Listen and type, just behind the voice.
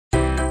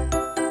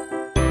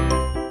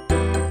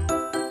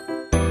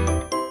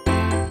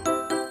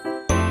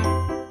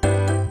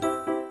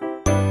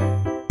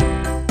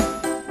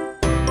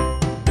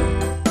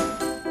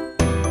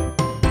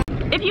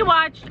you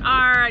watched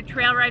our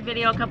trail ride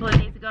video a couple of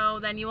days ago,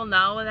 then you will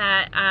know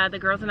that the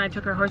girls and I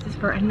took our horses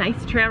for a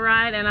nice trail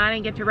ride, and I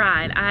didn't get to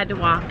ride. I had to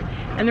walk.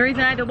 And the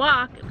reason I had to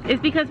walk is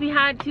because we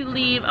had to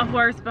leave a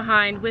horse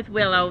behind with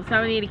Willow,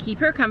 somebody to keep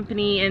her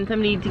company and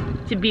somebody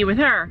to be with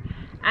her.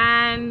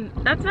 And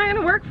that's not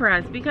gonna work for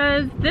us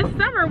because this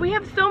summer we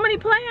have so many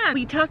plans.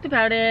 We talked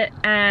about it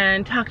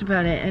and talked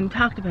about it and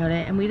talked about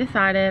it, and we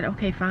decided,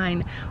 okay,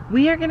 fine,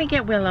 we are gonna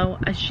get Willow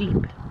a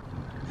sheep.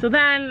 So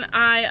then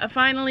I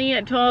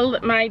finally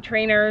told my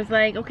trainers,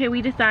 like, okay,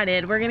 we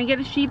decided we're gonna get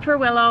a sheep for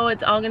Willow,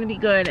 it's all gonna be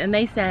good. And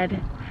they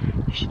said,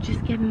 you should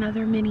just get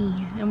another mini.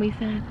 And we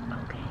said,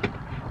 okay.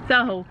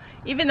 So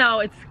even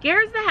though it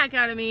scares the heck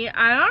out of me,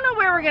 I don't know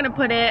where we're gonna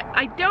put it.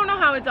 I don't know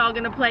how it's all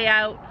gonna play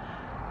out.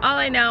 All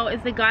I know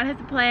is that God has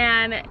a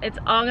plan, it's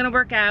all gonna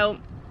work out,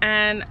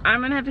 and I'm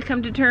gonna have to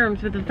come to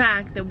terms with the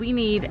fact that we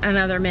need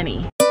another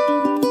mini.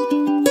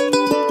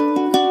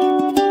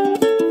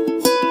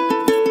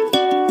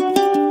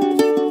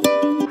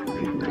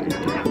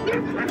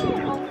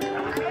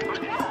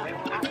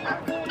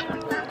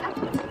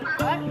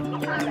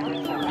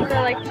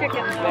 They're like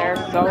chickens. They're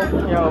so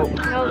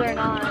cute. No, they're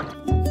not.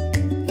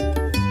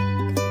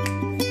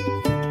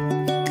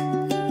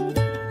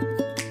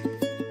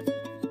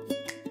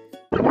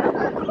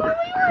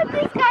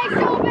 This guy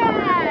so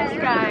bad. This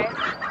guy.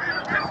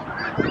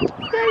 This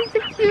guy's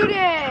the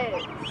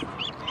cutest.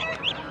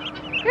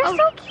 They're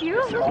so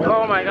cute.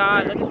 Oh my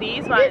God, look at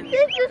these ones.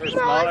 This is the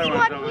smallest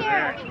one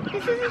here.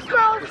 This is the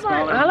smallest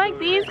one. I like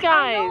these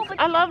guys.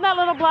 I love that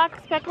little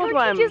black speckled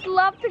one. Don't you just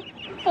love to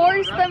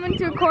force them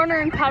into a corner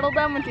and cuddle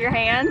them with your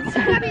hands?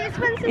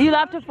 You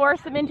love to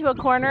force them into a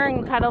corner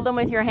and cuddle them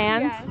with your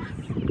hands?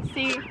 Yes.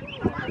 See?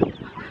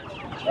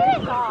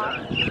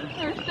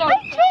 They're so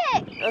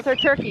cute. Those are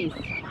turkeys.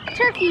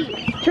 Turkey.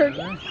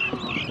 Turkey.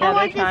 I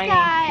want this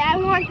guy. I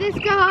want this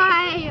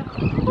guy.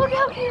 Look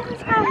how cute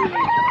this guy is.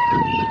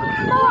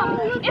 Mom,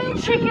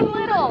 It's Chicken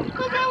Little.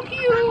 look how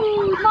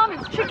cute. Mom,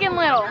 it's Chicken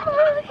Little.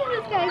 Oh, look at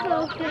this guy's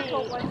little face.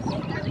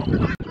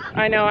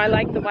 I know, I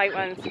like the white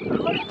ones.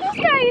 Look at this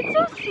guy. It's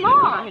so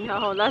small. I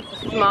know, that's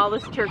the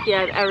smallest turkey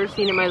I've ever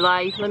seen in my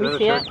life. Let me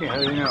see it. How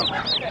do you know?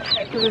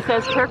 Because it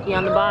says turkey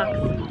on the box.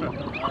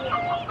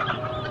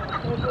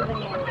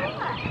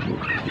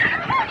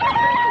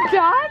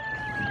 Ducks?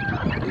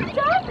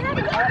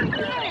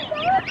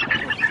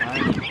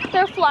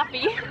 They're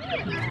fluffy.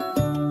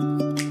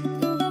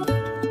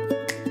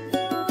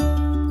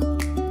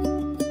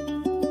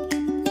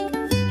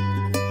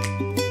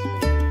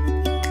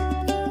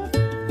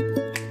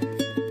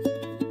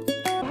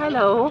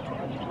 Hello.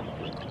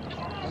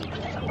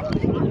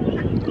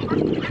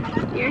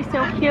 You're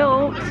so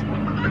cute.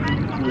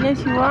 Yes,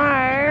 you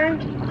are.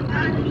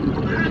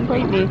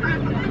 Baby.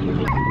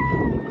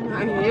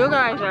 You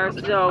guys are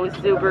so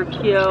super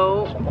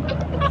cute.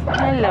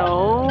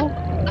 Hello.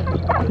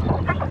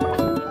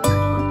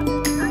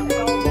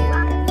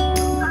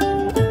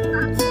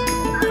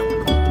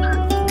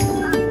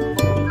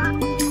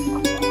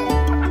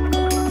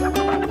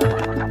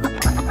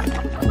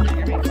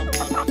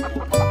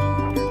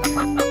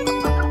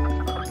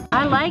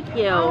 I like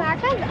you. Oh,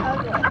 that guy's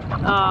ugly.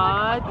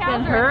 Aw, it's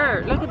been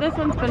hurt. Look at this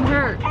one's been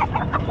hurt.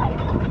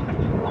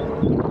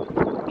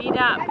 Beat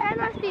up. That guy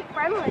must be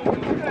friendly.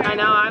 I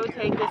know, I would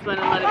take this one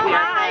and let it be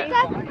our pet.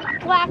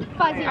 That's black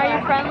fuzzy. Are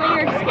you friendly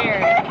or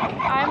scared?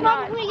 I'm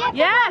not.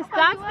 Yes,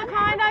 that's the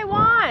kind I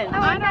want.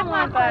 I don't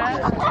want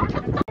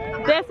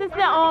that. This is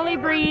the only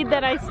breed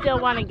that I still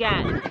want to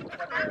get.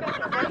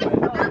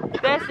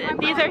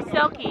 These are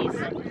silkies.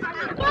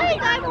 Why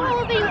is I'm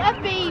holding a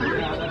baby?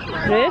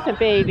 It is a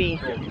baby.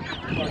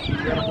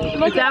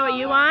 Is that what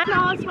you want?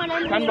 Smallest one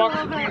in $10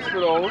 a piece for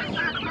those.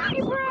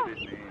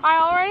 I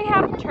already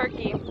have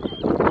turkey.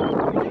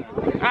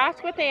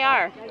 Ask what they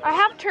are. I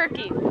have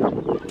turkey.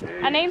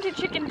 I named it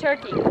Chicken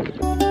Turkey.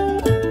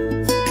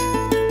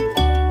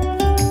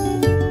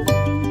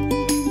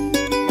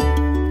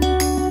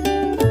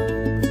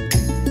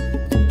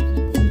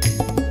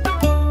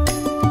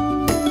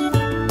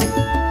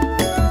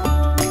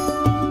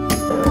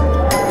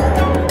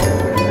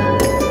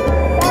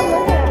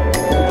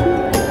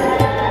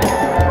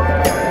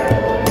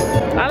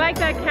 I like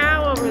that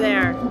cow over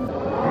there.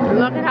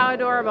 Look at how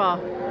adorable.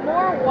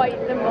 More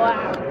white than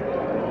black.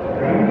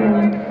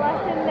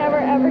 Lesson never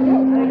ever go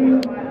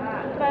white.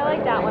 But I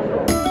like that one.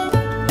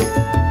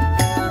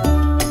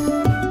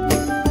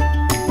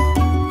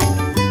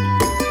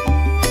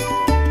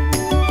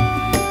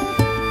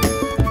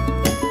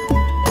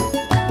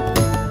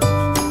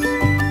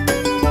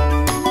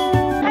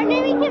 I'm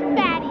naming him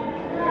Fatty.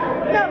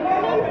 No,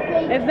 her name's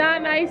Baby. It's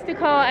not nice to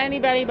call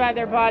anybody by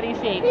their body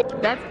shape.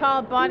 That's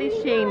called body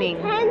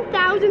shaming.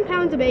 10,000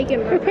 pounds of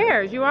bacon. Who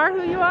cares? You are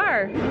who you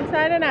are.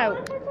 Inside and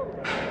out.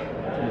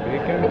 I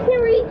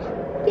can't reach.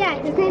 Yeah,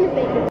 his name is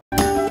Bacon.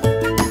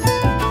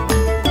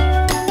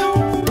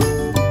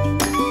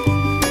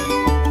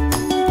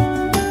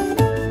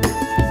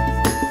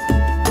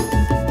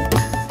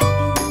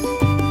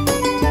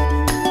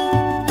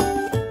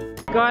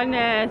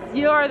 Goodness,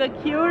 you are the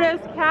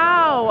cutest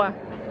cow.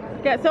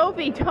 Yeah,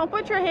 Sophie, don't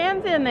put your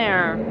hands in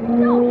there.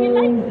 No, he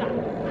likes them.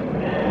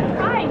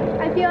 Hi.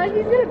 I feel like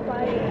he's gonna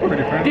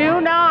bite.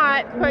 Do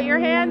not put your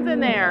hands in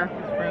there.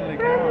 Friendly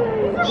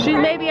cow. She's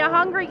maybe a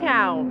hungry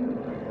cow.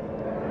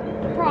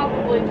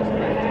 Probably just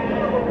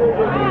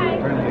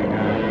Friendly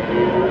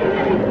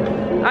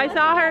cow.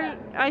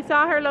 I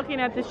saw her looking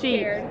at the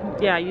sheep.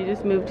 Scared. Yeah, you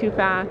just moved too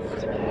fast.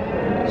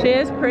 She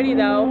is pretty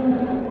though.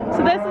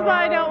 So this is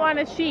why I don't want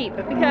a sheep,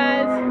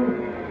 because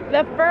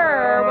the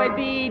fur would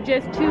be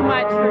just too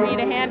much for me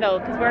to handle,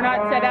 because we're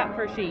not set up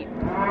for sheep.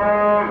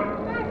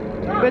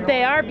 But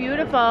they are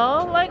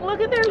beautiful. Like, look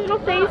at their little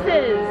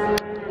faces.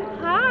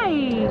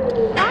 Hi.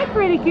 Hi,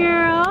 pretty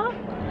girl.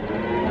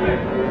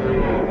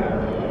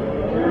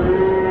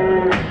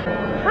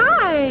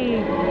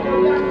 Hi.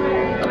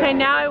 Okay,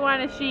 now I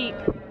want a sheep.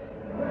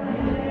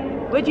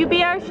 Would you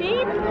be our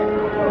sheep?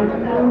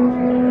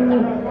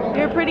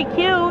 You're pretty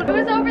cute. It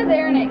was over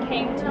there and it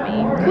came to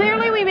me.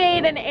 Clearly we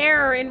made an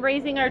error in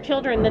raising our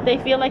children, that they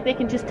feel like they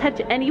can just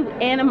touch any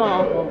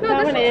animal. No,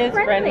 That this one one's is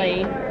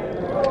friendly.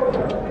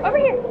 Over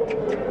here.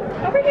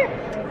 Over here.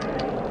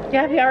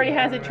 Gabby already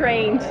has it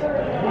trained.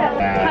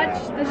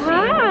 Touch the sheep.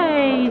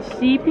 Hi,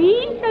 sheepy.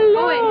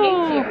 Hello. Oh, it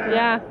hates you.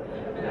 Yeah,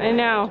 I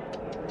know.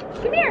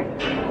 Come here.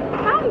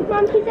 Hi,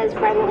 Mom. He's as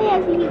friendly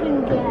as he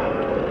can get.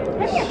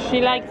 She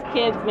likes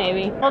kids,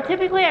 maybe. Well,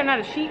 typically I'm not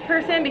a sheep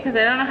person because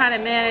I don't know how to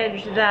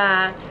manage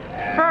the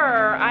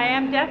fur. I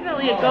am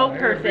definitely a goat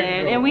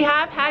person, and we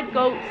have had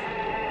goats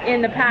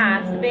in the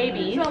past,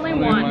 babies. It's only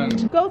one.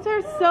 Goats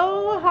are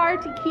so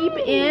hard to keep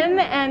in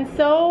and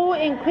so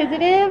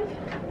inquisitive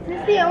Is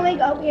this the only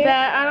goat here?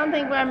 that I don't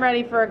think I'm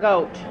ready for a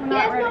goat. He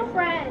has no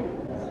friends.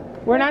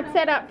 We're not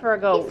set up for a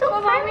goat. He's so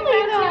Well, friendly we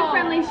found though. two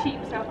friendly sheep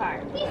so far.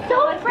 He's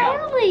so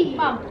friendly.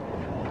 Mom.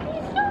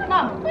 He's so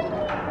Mom.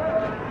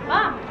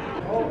 Mom.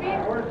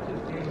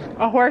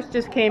 A horse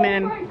just came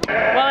in.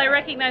 Well, I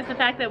recognize the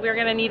fact that we're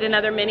going to need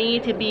another mini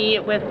to be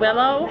with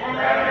Willow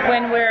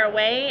when we're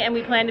away, and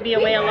we plan to be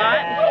away a lot.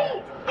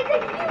 It's a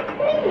cute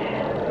thing.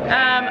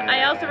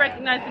 I also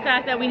recognize the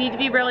fact that we need to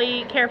be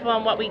really careful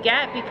on what we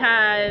get,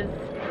 because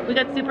we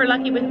got super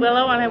lucky with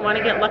Willow and I want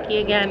to get lucky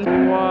again.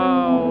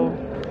 Whoa.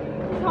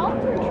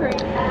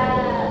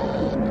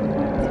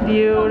 It's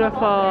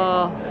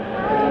beautiful.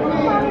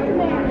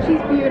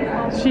 She's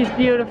beautiful. She's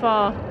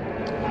beautiful.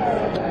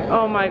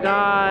 Oh my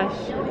gosh.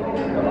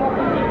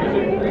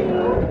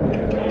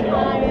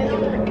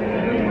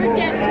 We're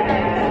getting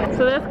to this.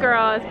 So this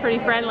girl is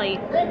pretty friendly.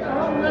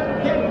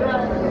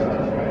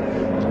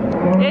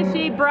 Is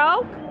she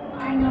broke?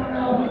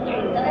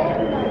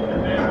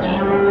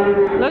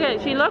 Look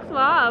at, she looks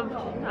loved.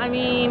 I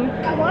mean,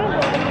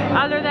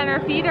 other than her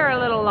feet are a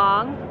little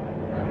long.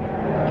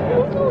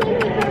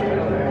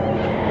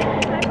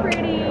 Hi,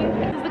 pretty.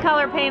 This is the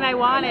color paint I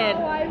wanted.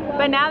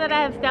 But now that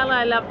I have Stella,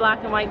 I love black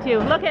and white too.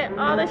 Look at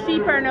all the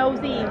sheep are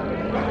nosy.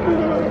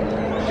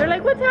 They're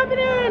like, what's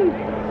happening?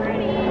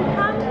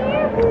 Come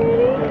here,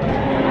 pretty.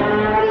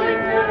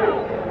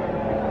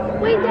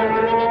 Wait, Dad,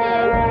 let me get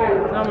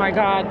in. Oh my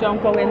God,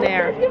 don't go in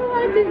there.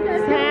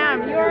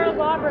 Sam, you're a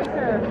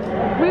lawbreaker.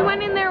 We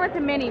went in there with the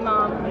mini,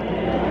 Mom.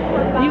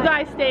 You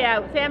guys stay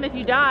out. Sam, if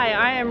you die,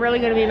 I am really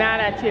going to be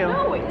mad at you.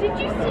 Oh, did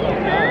you see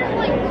her?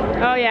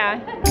 Like, Oh yeah.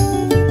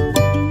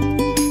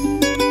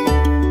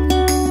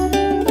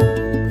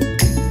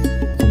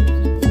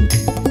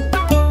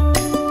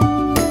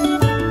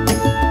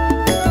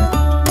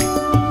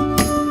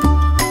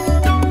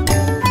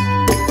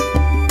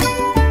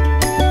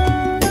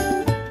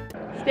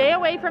 Stay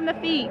away from the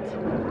feet.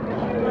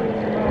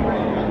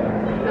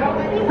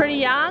 Pretty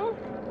young?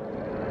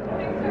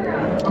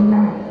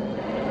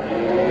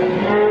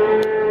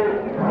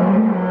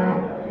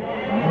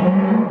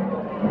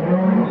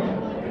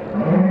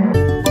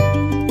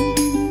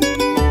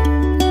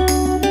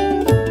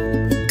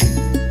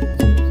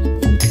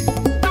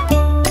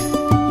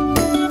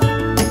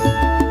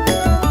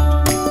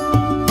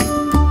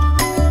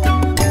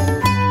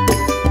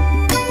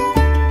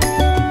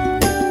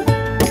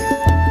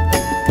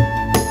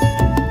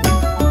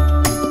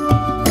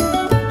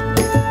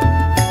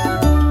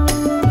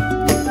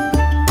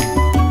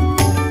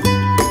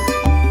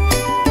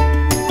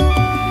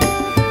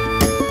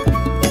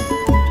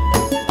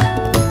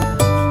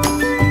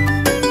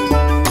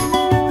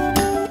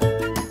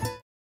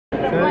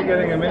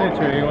 Getting a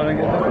miniature, you want to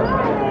get this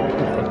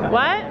one?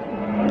 What?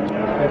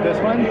 Get this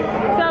one?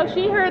 So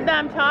she heard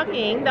them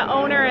talking, the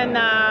owner and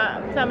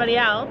somebody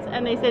else,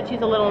 and they said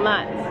she's a little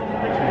nuts.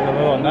 She's a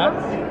little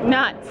nuts.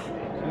 Nuts. She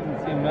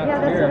doesn't seem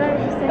nuts here.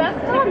 that's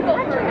typical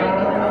for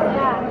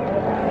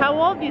her. How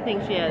old do you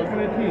think she is? Look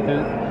at the teeth,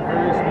 they're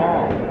very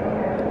small.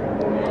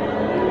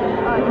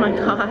 Oh my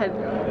God.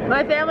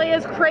 My family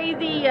is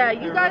crazy.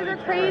 You guys are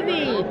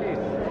crazy.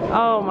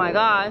 Oh my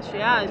gosh,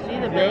 yeah,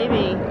 she's a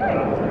baby.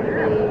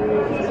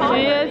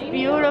 She is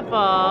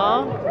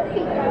beautiful.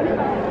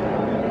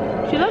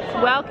 She looks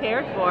well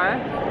cared for.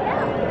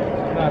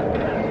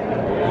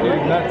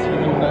 She's nuts.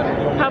 She's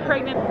nuts. How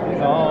pregnant?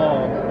 She's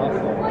all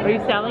muscle. Are you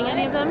selling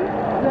any of them?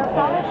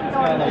 She's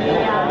got a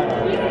little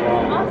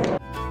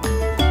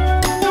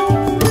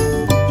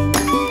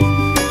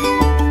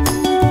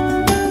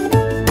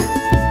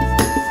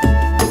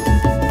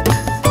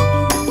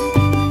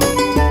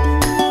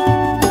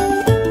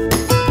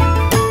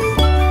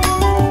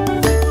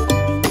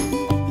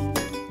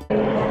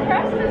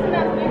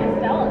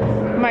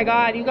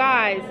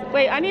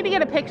Wait, I need to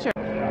get a picture.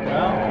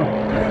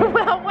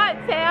 Well, Well, what,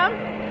 Sam?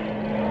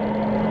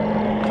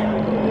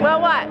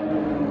 Well, what?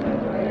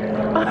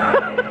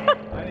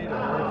 I need a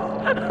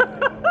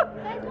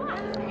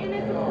horse. And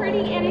it's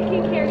pretty and it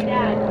can carry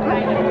Dad.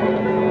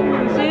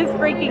 She's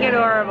freaking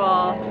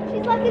adorable.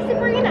 She's like the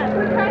Sabrina.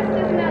 Her crest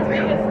isn't as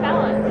big as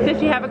Stella's. Does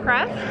she have a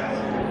crest?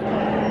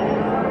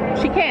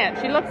 She can't.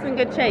 She looks in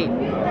good shape.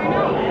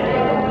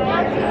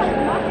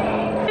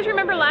 Just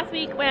remember last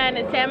week when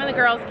Sam and the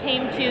girls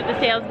came to the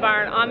sales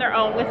barn on their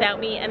own without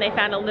me and they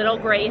found a little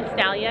gray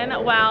stallion?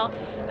 Well,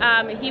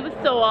 he was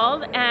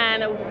sold,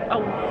 and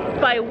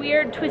by a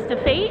weird twist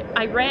of fate,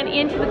 I ran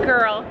into the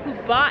girl who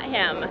bought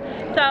him.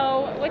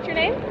 So, what's your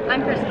name?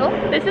 I'm Crystal.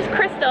 This is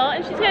Crystal,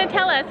 and she's going to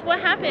tell us what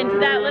happened to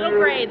that little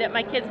gray that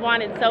my kids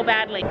wanted so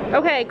badly.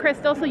 Okay,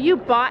 Crystal, so you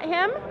bought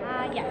him?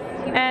 Yes.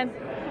 And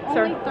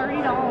Only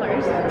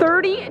 $30.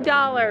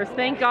 $30.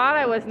 Thank God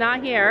I was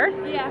not here.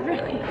 Yeah,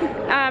 really.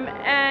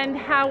 And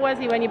how was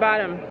he when you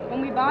bought him?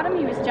 When we bought him,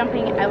 he was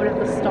jumping out of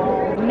the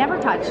stall. Never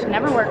touched,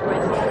 never worked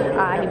with.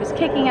 He was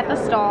kicking at the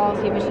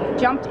stalls. He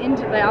jumped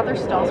into the other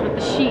stalls with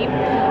the sheep.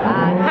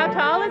 How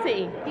tall is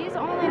he? He's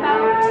only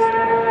about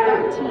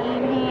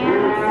 13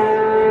 hands,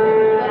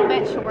 a little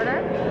bit shorter.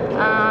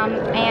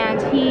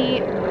 And he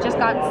just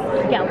got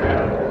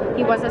gelded.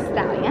 He was a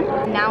stallion.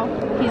 Now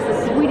he's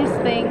the sweetest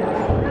thing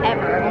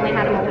ever. Only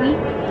had him a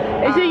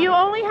week. So you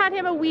only had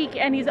him a week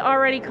and he's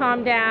already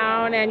calmed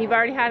down and you've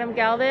already had him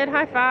gelded?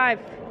 High five.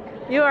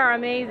 You are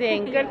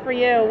amazing. Good for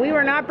you. We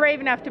were not brave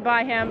enough to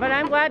buy him, but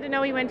I'm glad to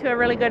know he went to a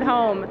really good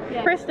home.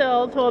 Yeah.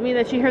 Crystal told me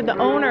that she heard the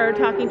owner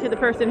talking to the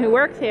person who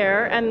works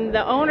here, and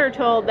the owner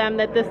told them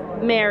that this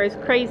mare is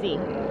crazy.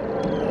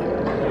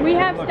 We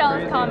have Look Stella's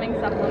crazy. calming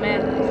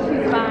supplement.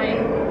 She's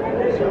fine.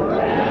 You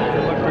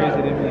look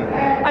crazy to me.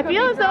 I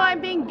feel as though I'm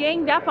being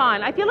ganged up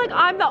on. I feel like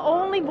I'm the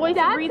only voice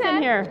of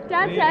reason here.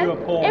 Dad We need said to do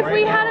a poll if right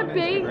we now had on a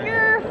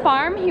bigger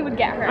farm, he would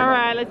get her. All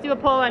right, let's do a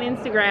poll on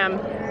Instagram.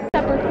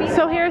 Separate feet.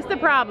 So here's the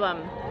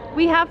problem.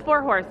 We have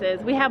 4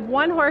 horses. We have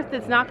 1 horse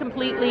that's not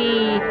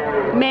completely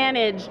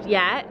managed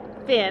yet,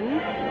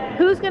 Finn.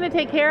 Who's going to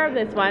take care of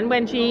this one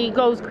when she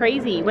goes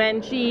crazy,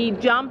 when she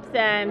jumps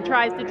and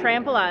tries to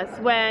trample us,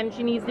 when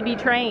she needs to be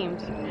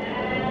trained?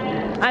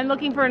 I'm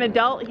looking for an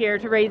adult here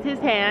to raise his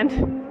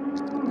hand.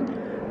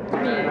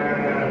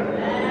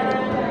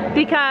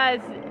 Because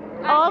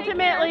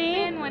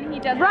ultimately, when he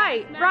does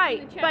right.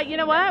 But you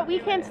know what? We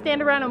can't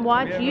stand around and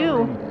watch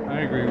you.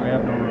 I agree, we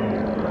have no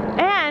room.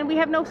 And we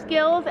have no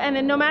skills, and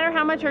then no matter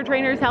how much our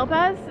trainers help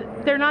us,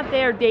 they're not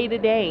there day to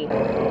day.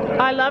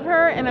 I love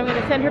her, and I'm going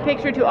to send her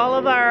picture to all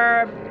of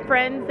our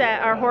friends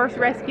that are horse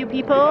rescue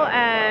people,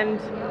 and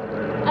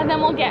then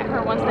we'll get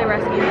her once they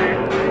rescue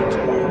her.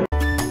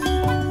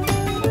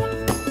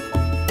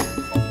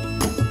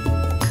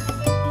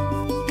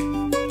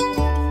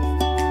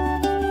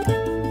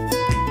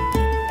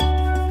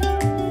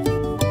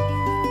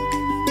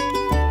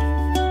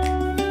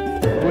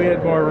 If we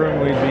had more room,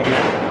 we'd be good.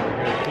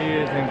 Because she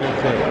is in good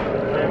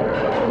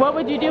shape. what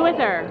would you do with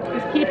her?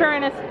 Just keep her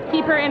in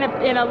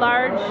a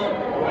large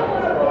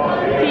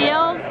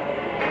field?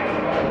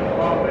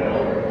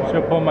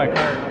 She'll pull my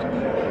cart.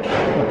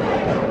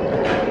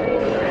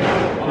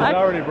 She's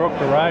already broke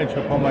the ride,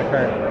 she'll pull my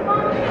cart.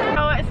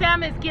 So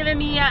Sam is giving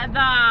me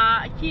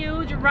the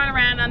huge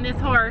runaround on this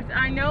horse.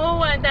 I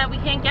know that we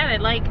can't get it.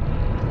 Like,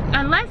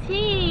 unless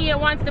he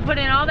wants to put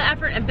in all the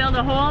effort and build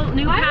a whole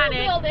new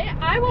paddock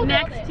I will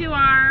next to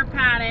our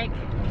paddock,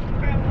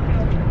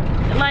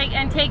 like,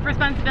 and take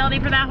responsibility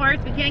for that horse,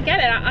 we can't get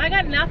it. I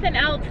got nothing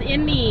else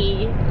in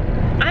me.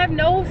 I have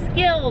no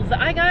skills.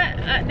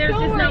 There's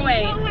just no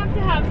way. You don't have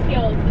to have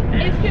skills.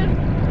 It's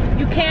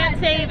just You can't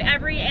save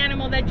every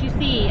animal that you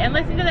see. And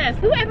listen to this.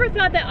 Whoever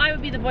thought that I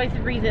would be the voice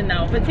of reason,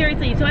 though? But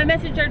seriously, so I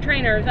messaged our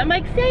trainers. I'm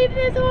like, save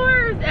this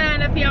horse!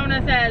 And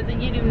Fiona says,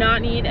 you do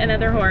not need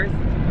another horse.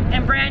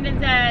 And Brandon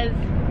says,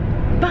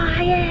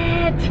 buy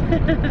it!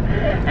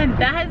 And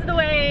that is the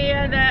way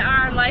that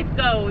our life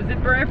goes.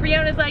 And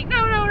Fiona's like,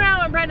 no, no,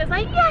 no. And Brandon's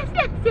like, yes,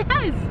 yes,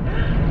 yes!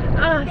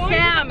 Oh,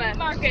 Sam,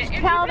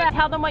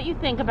 tell them what you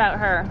think about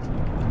her.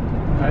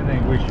 I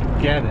think we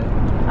should get it.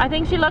 I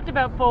think she looked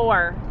about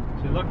 4.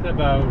 She looked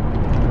about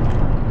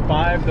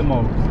 5 the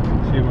most.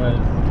 She was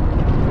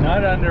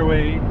not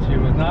underweight, she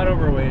was not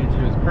overweight, she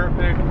was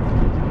perfect.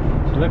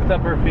 She lifted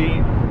up her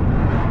feet,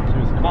 she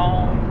was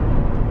calm.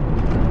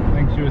 I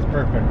think she was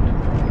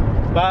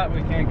perfect. But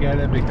we can't get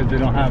it because we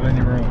don't have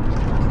any room.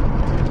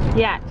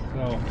 Yet.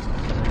 So,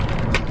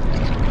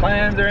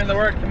 plans are in the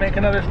work to make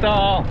another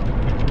stall.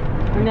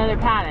 Another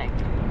paddock.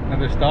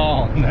 Another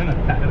stall, and then a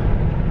paddock.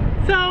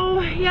 So,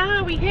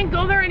 yeah, we can't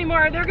go there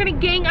anymore. They're gonna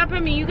gang up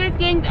on me. You guys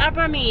ganged up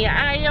on me.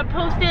 I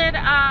posted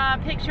a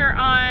picture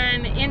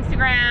on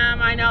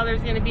Instagram. I know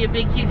there's gonna be a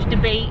big, huge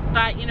debate,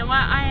 but you know what?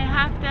 I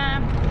have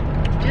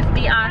to just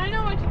be us. I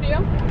know what to do.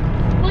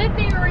 Split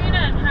the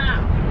arena in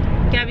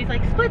half. Gabby's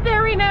like, split the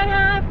arena in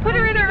half, put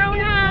her in her own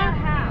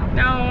half.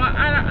 No,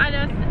 I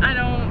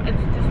don't,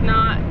 it's just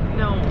not,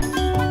 no.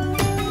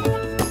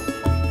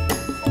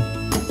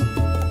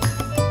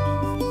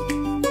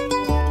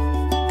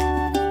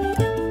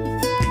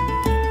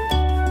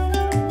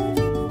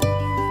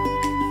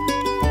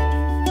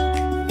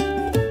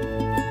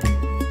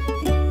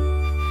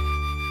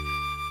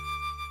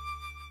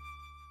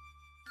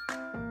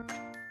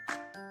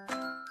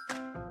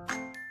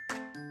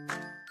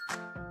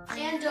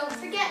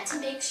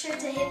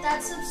 hit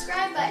that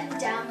subscribe button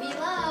down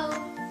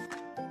below.